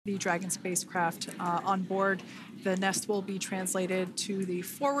the Dragon spacecraft on board. The nest will be translated to the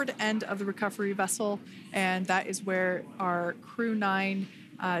forward end of the recovery vessel, and that is where our Crew 9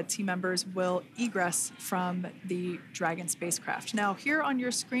 team members will egress from the Dragon spacecraft. Now, here on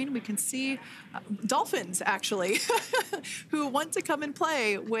your screen, we can see dolphins, actually, who want to come and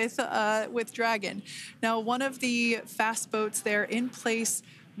play with Dragon. Now, one of the fast boats there in place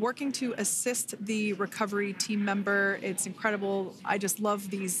working to assist the recovery team member. It's incredible. I just love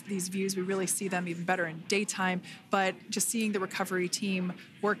these views. We really see them even better in daytime, but just seeing the recovery team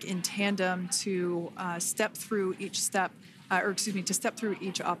work in tandem to step through each step, to step through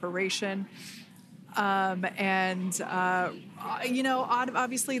each operation. Obviously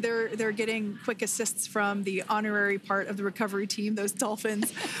they're getting quick assists from the honorary part of the recovery team, those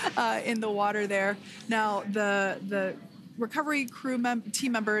dolphins in the water there. Now, the recovery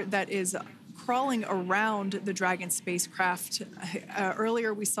team member that is crawling around the Dragon spacecraft.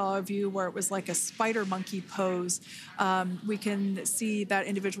 Earlier, we saw a view where it was like a spider monkey pose. We can see that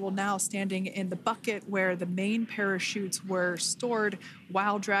individual now standing in the bucket where the main parachutes were stored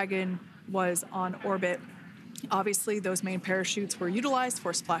while Dragon was on orbit. Obviously, those main parachutes were utilized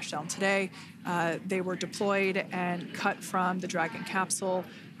for splashdown today. They were deployed and cut from the Dragon capsule,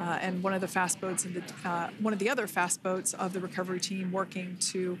 and one of the other fast boats of the recovery team working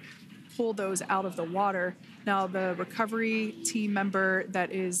to pull those out of the water. Now, the recovery team member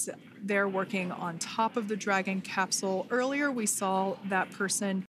that is there working on top of the Dragon capsule. Earlier, we saw that person